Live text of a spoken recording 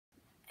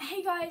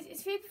guys,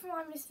 it's Phoebe from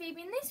I'm Just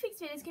Phoebe, and this week's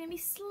video is going to be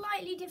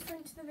slightly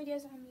different to the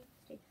videos I'm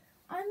used to.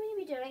 I'm going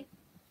to be doing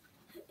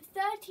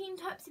 13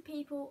 types of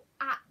people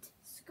at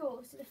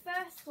school. So the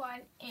first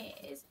one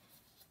is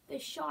the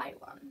shy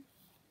one.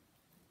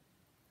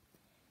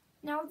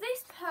 Now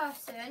this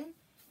person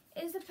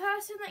is the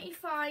person that you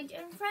find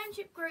in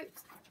friendship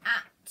groups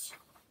at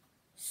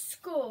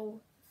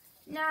school.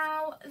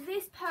 Now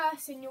this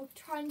person you'll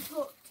try and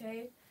talk to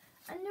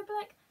and they'll be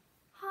like,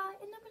 hi,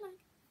 and they'll be like,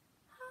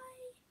 hi.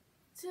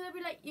 So they'll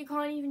be like, you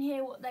can't even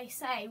hear what they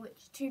say,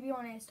 which to be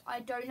honest, I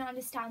don't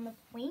understand the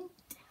point.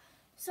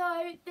 So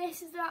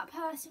this is that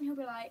person who'll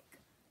be like,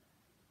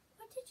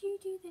 what did you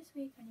do this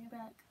week? And you'll be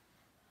like,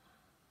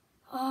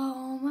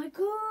 oh my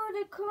god,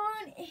 I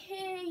can't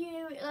hear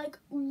you. It like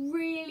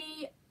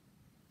really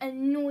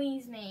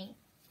annoys me.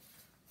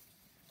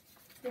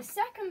 The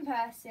second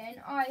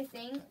person I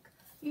think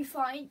you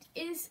find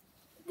is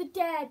the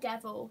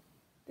daredevil.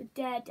 The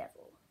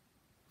daredevil.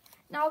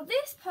 Now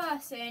this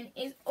person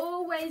is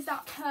always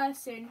that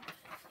person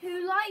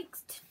who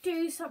likes to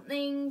do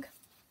something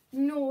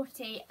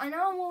naughty, and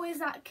I'm always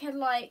that kid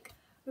like,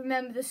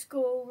 remember the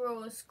school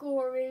rules,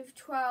 school rule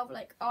 12,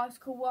 like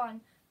article 1,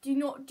 do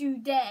not do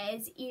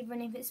dares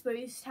even if it's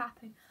supposed to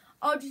happen.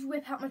 I'll just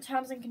whip out my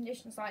terms and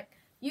conditions like,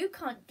 you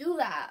can't do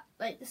that,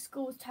 like the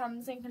school's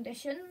terms and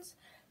conditions.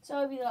 So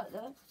I'll be like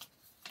the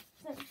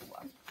sensible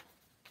one.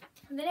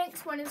 And the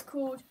next one is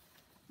called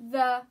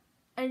the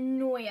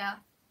annoyer.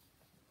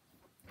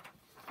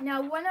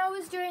 Now when I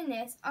was doing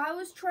this, I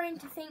was trying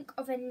to think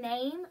of a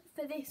name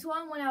for this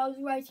one when I was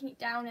writing it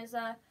down as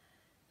a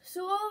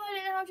sort of, I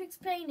don't know how to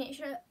explain it,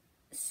 a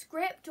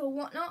script or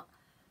whatnot.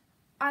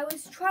 I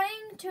was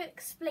trying to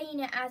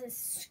explain it as a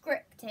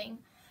scripting.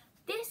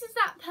 This is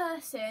that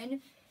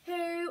person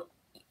who,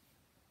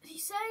 you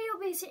say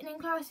you'll be sitting in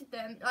class with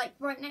them, like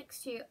right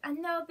next to you,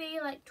 and they'll be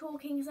like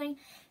talking, saying,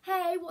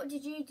 hey, what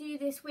did you do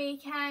this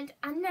weekend?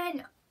 And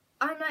then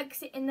I'm like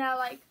sitting there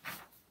like,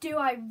 do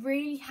I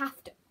really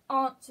have to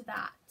answer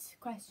that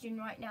question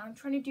right now? I'm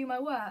trying to do my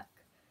work.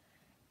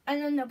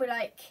 And then they'll be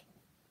like,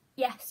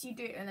 yes, you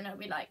do. And then I'll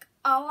be like,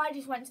 oh, I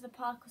just went to the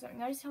park or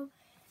something. I just tell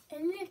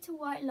a little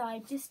white lie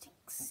just to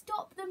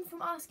stop them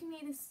from asking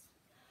me this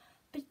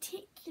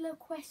particular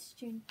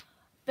question.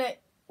 But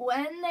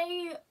when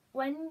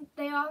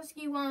they ask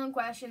you one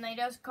question, they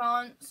just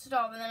can't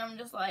stop, and then I'm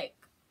just like,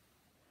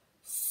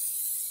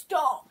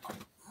 stop.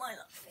 My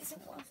life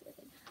isn't worth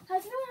living.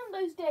 Has anyone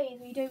had those days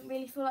where you don't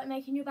really feel like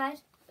making your bed?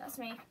 That's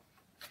me.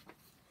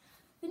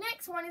 The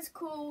next one is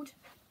called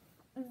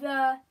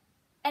the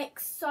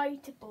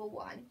excitable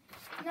one.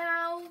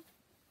 Now,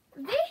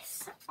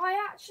 this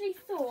I actually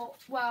thought,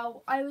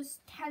 well, I was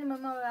telling my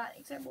mum about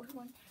the excitable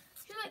one.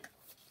 She's like,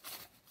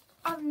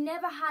 I've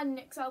never had an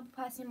excitable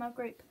person in my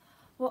group.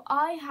 Well,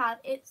 I have.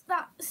 It's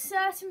that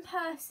certain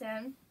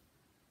person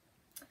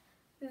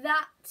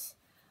that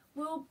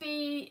will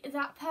be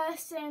that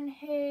person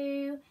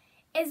who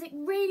is like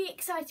really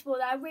excitable.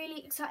 They're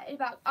really excited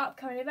about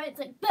upcoming events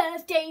like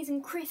birthdays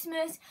and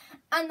Christmas,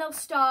 and they'll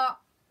start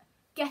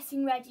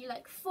getting ready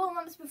like 4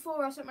 months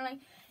before or something.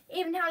 Like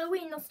even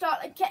Halloween, they'll start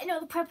like getting all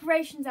the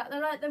preparations out.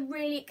 They're like the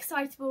really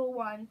excitable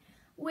one,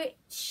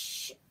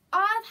 which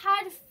I've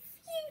had a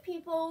few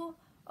people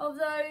of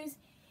those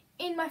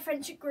in my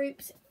friendship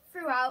groups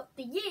throughout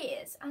the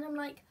years, and I'm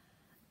like,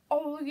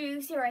 oh, are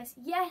you serious?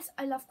 Yes,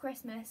 I love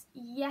Christmas.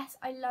 Yes,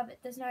 I love it.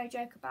 There's no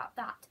joke about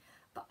that.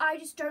 But I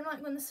just don't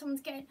like when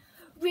someone's getting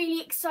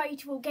really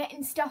excitable,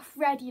 getting stuff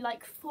ready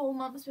like 4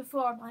 months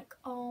before. I'm like,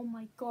 oh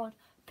my god,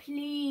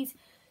 please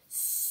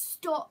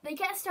stop. They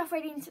get stuff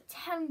ready in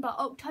September,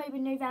 October,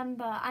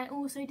 November, and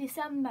also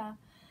December.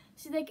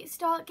 So they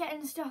start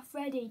getting stuff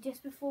ready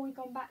just before we've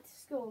gone back to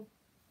school.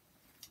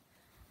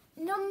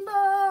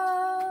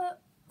 Number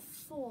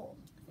 4,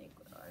 I think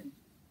we're on.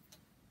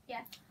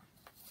 Yeah,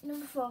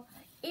 number 4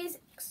 is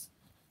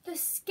the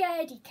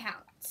scaredy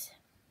cat.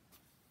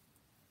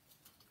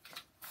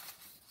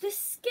 The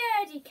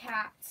scaredy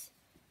cat.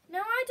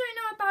 Now, I don't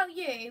know about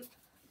you,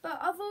 but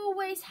I've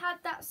always had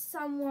that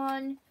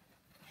someone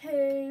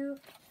who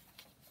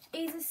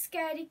is a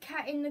scaredy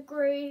cat in the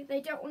group.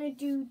 They don't want to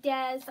do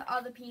dares that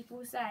other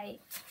people say.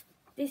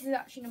 This is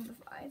actually number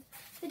 5.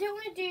 They don't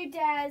want to do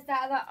dares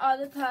that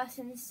other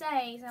person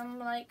says. I'm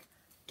like,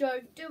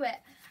 don't do it.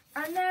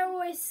 And they're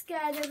always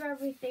scared of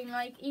everything.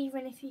 Like,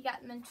 even if you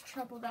get them into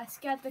trouble, they're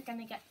scared they're going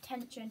to get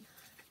detention.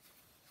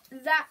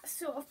 That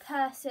sort of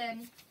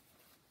person.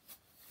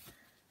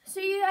 So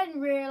you then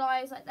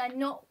realise like they're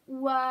not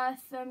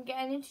worth them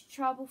getting into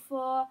trouble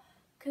for,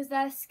 because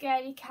they're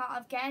scaredy cat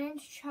of getting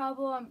into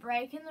trouble and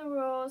breaking the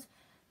rules.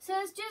 So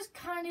it's just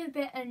kind of a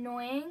bit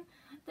annoying.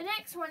 The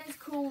next one is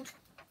called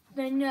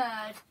the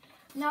nerd.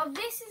 Now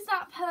this is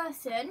that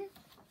person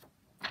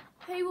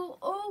who will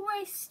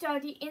always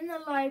study in the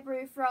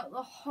library throughout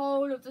the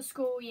whole of the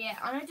school year,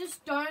 and I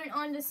just don't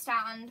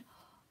understand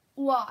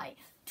why.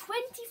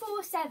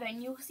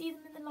 24/7 you'll see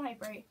them in the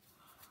library,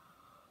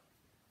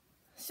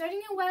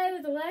 studying away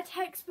with all their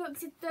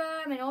textbooks at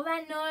them and all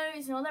their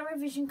notes and all their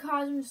revision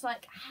cards. I'm just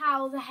like,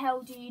 how the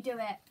hell do you do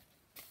it?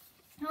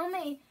 Tell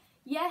me,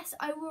 yes,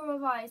 I will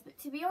revise, but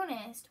to be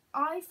honest,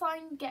 I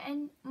find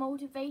getting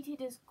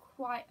motivated is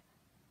quite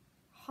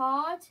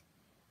hard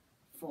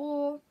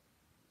for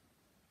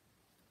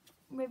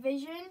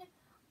revision.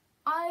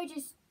 I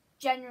just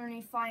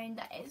generally find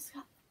that it's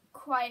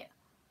quite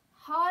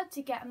hard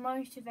to get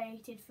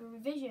motivated for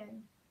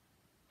revision.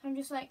 I'm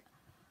just like,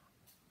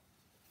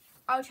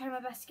 I'll try my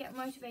best to get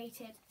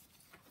motivated.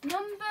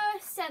 Number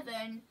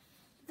 7,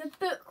 the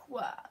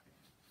bookworm.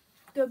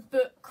 The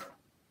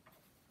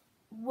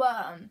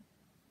bookworm.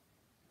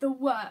 The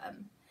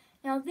worm.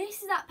 Now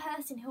this is that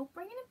person who'll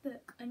bring in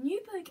a new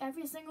book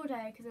every single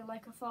day because they're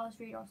like a fast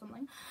reader or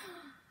something.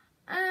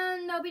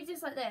 And they'll be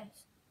just like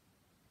this.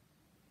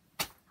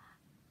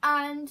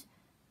 And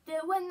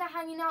when they're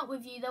hanging out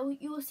with you,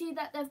 you'll see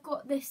that they've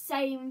got the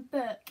same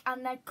book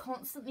and they're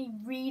constantly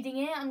reading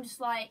it. I'm just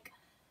like,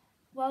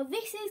 well,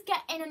 this is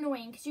getting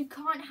annoying because you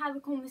can't have a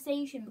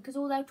conversation because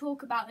all they'll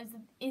talk about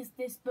is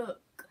this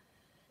book.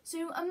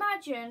 So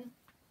imagine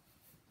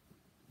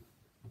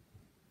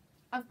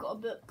I've got a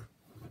book.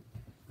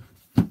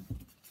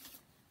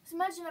 So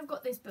imagine I've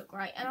got this book,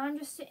 right? And I'm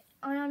just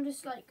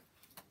like,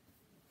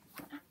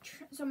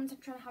 someone's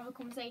trying to have a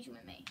conversation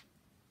with me.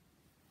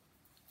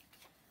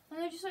 And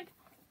they're just like,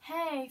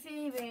 hey,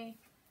 Phoebe,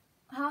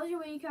 how's your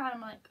weekend?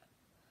 I'm like,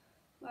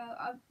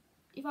 well,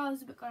 if I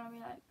was a book guy, I'd be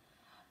like,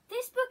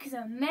 this book is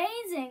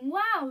amazing.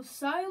 Wow,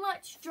 so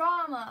much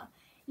drama.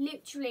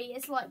 Literally,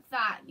 it's like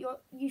that.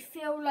 You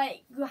feel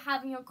like you're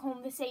having a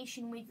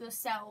conversation with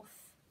yourself.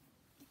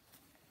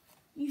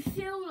 You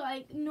feel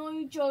like,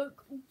 no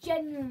joke,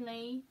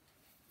 genuinely,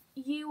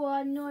 you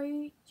are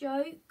no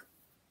joke.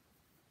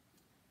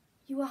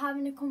 You are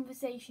having a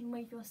conversation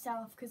with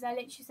yourself because they're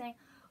literally saying,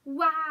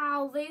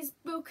 wow, this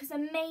book is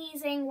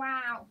amazing,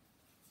 wow.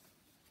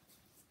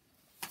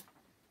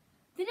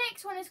 The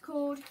next one is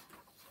called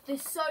the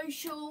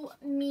social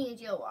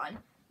media one.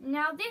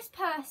 Now this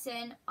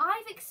person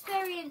I've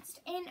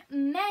experienced in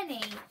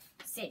many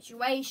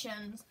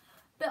situations,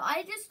 but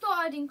I just thought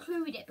I'd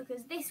include it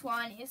because this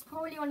one is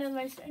probably one of the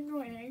most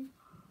annoying.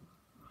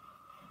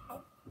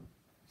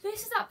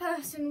 This is that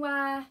person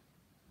where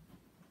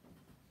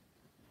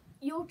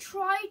you'll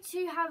try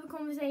to have a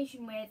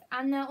conversation with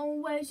and they're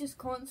always just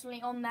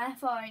constantly on their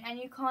phone and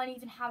you can't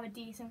even have a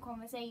decent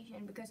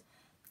conversation because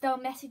they'll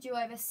message you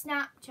over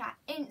Snapchat,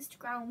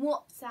 Instagram,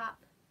 WhatsApp.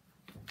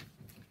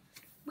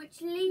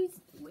 Which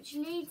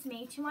leads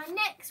me to my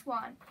next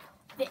one,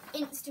 the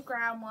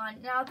Instagram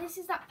one. Now this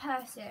is that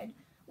person,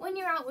 when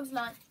you're out with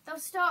lunch, they'll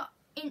start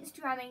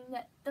Instagramming,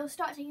 they'll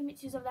start taking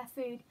pictures of their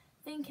food,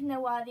 thinking they're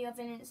worthy of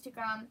an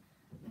Instagram.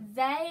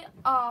 They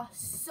are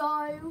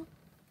so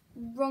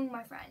wrong,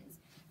 my friends.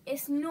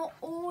 It's not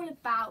all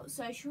about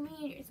social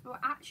media, it's about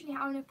actually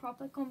having a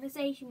proper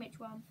conversation with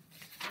one.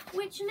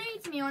 Which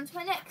leads me on to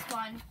my next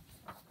one,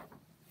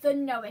 the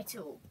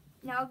know-it-all.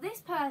 Now this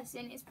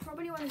person is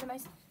probably one of the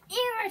most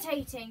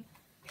irritating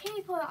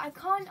people that I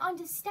can't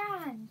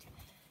understand.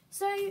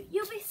 So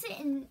you'll be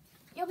sitting,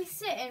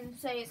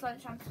 say it's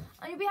lunchtime,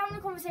 and you'll be having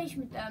a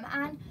conversation with them,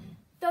 and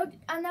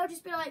they'll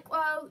just be like,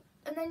 well,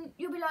 and then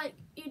you'll be like,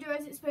 you do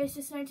as it's supposed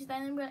to snow to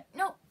them, and they'll be like,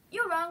 no,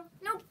 you're wrong,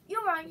 no,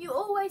 you're right. You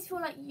always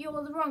feel like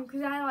you're the wrong because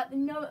they're like, they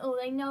know it all,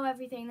 they know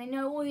everything, they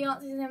know all the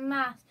answers in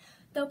maths.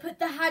 They'll put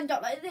their hand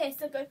up like this,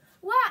 they'll go,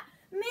 what,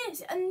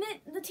 miss? And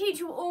the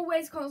teacher will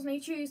always constantly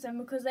choose them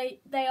because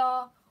they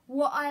are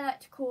what I like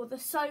to call the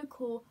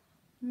so-called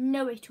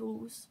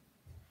know-it-alls.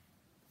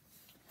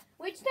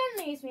 Which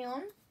then leads me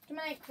on to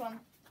my next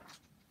one.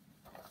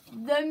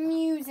 The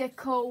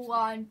musical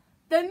one.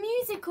 The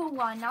musical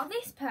one. Now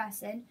this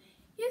person,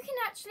 you can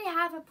actually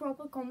have a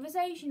proper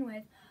conversation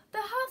with, but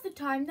half the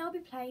time they'll be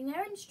playing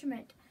their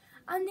instrument.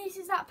 And this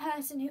is that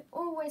person who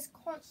always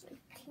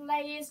constantly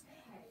plays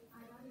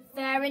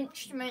their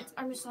instrument.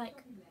 I'm just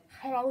like,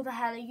 how the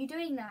hell are you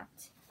doing that?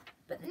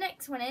 But the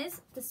next one is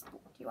the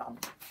sporty one.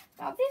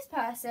 Now this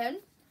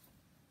person,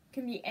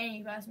 can be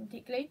any person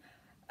particularly,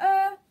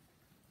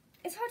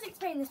 it's hard to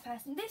explain this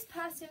person. This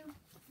person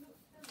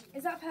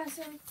is that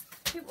person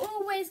who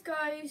always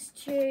goes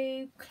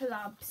to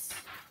clubs,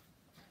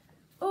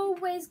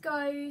 always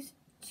goes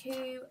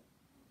to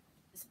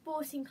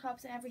sporting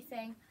clubs and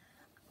everything,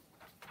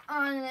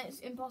 and it's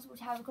impossible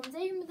to have a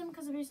conversation with them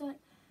because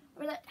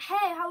we're like,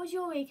 hey, how was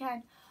your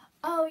weekend?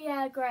 Oh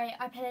yeah, great.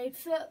 I played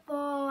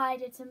football, I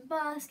did some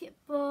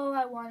basketball,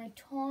 I won a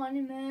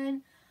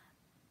tournament.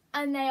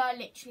 And they are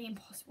literally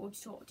impossible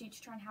to talk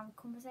to try and have a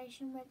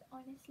conversation with,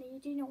 honestly. You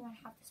do not want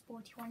to have the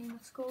sporty one in your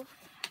school.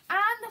 And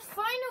the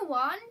final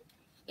one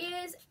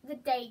is the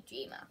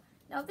daydreamer.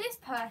 Now this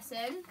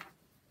person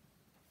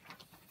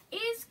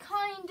is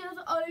kind of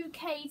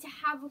okay to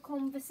have a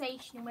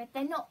conversation with.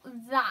 They're not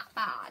that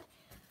bad.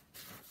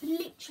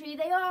 Literally,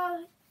 they are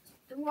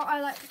what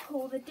I like to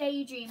call the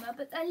daydreamer,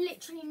 but they're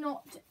literally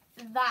not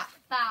that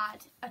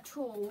bad at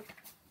all,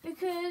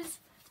 because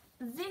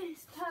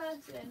this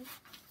person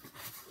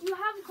you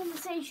have a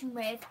conversation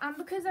with, and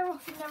because they're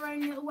off in their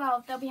own little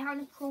world, they'll be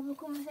having a proper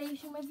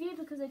conversation with you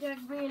because they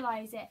don't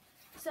realise it.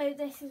 So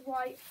this is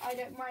why I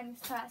don't mind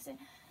this person.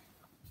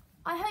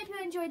 I hope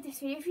you enjoyed this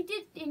video. If you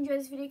did enjoy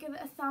this video, give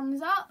it a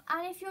thumbs up.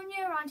 And if you're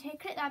new around here,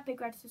 click that big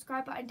red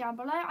subscribe button down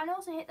below. And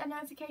also hit the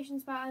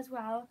notifications bell as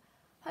well.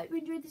 Hope you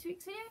enjoyed this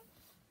week's video.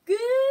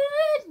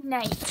 Good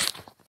night.